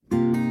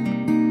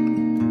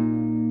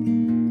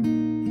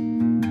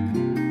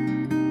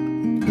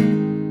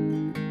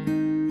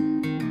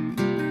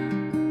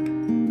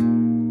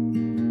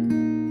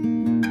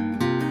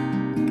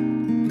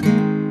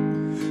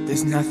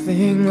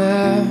nothing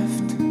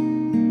left.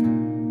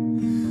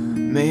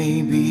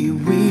 Maybe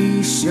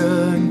we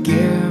should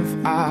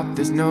give up,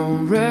 there's no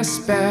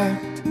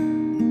respect.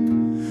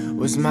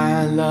 Was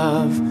my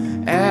love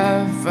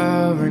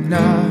ever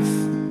enough?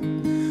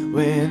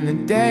 When the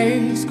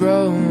days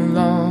grow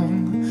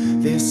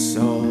long, this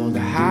old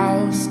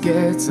house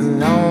gets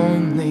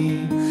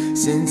lonely,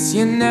 since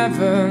you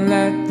never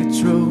let the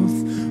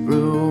truth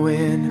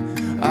ruin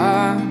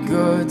a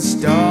good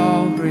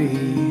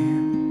story.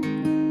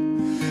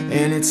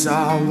 And it's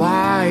all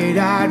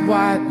wide-eyed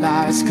white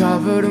lies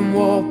covered in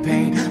war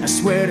paint. I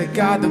swear to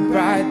God the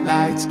bright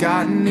lights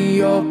got into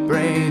your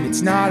brain.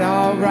 It's not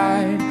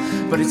alright,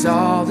 but it's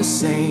all the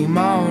same.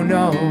 Oh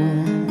no,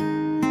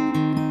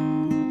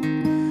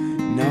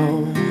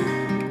 no.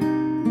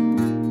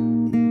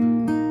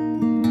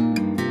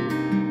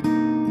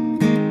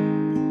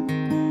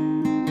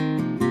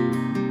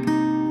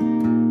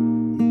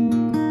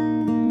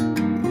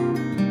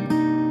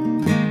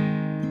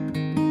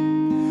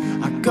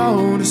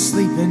 Go to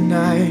sleep at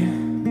night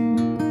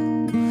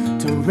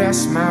to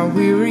rest my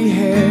weary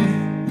head.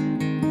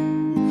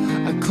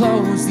 I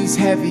close these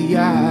heavy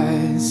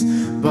eyes,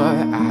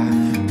 but I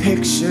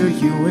picture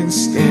you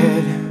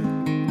instead.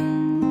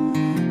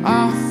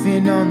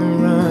 Often on the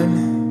run,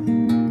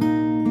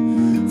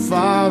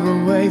 far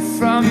away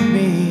from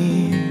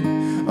me.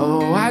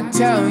 Oh, I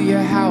tell you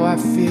how I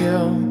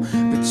feel,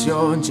 but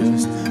you're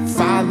just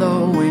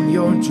following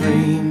your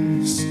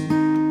dreams.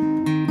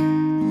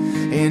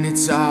 And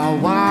it's all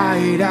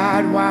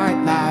wide-eyed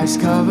white lies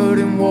covered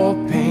in war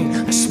paint.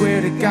 I swear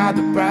to God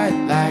the bright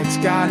lights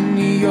got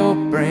into your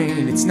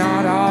brain. It's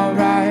not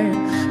alright,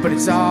 but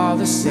it's all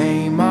the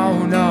same.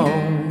 Oh no,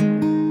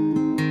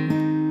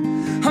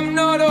 I'm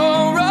not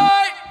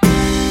alright,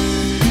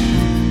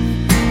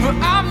 but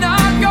I'm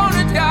not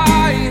gonna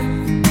die.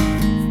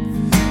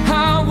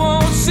 I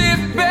won't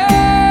sit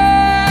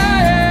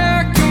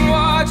back and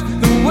watch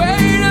the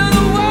weight of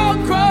the world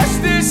crush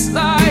this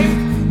life.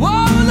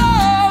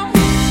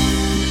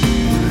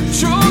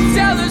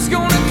 Trutheller's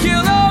gonna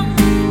kill him.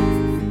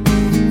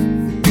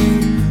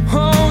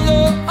 Oh no,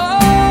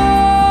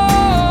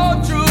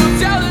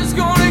 Trutheller's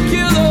gonna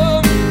kill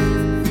him.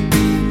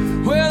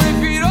 Well,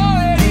 if it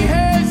already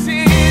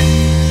hasn't.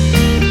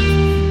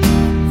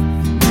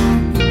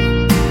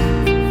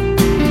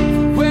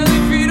 Well,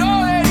 if it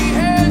already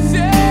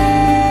hasn't.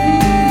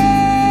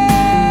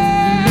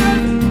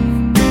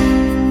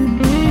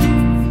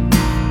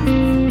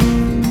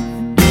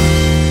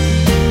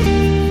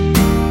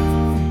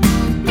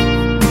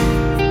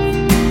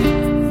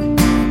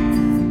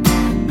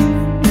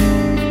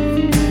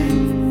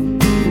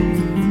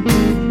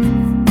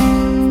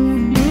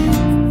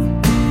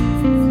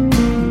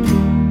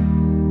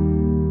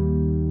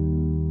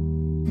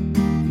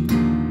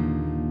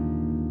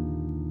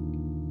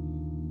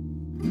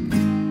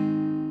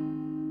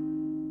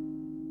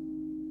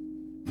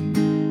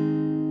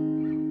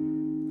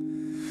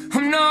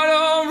 I'm not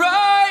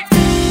alright,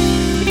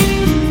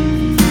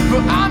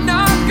 but I'm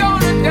not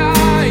gonna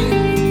die.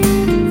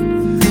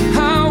 I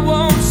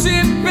won't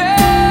sit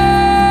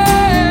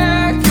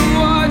back and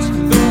watch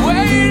the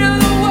weight of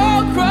the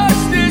world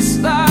crush this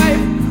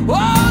life.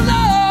 Oh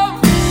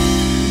love,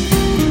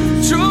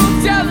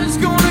 Trutheller's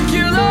gonna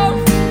kill him.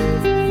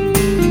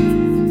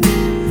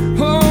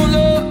 Oh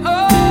love,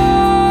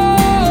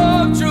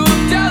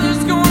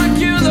 Trutheller's gonna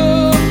kill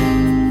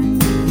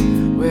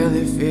him. Well,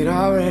 if it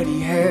already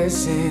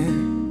hasn't.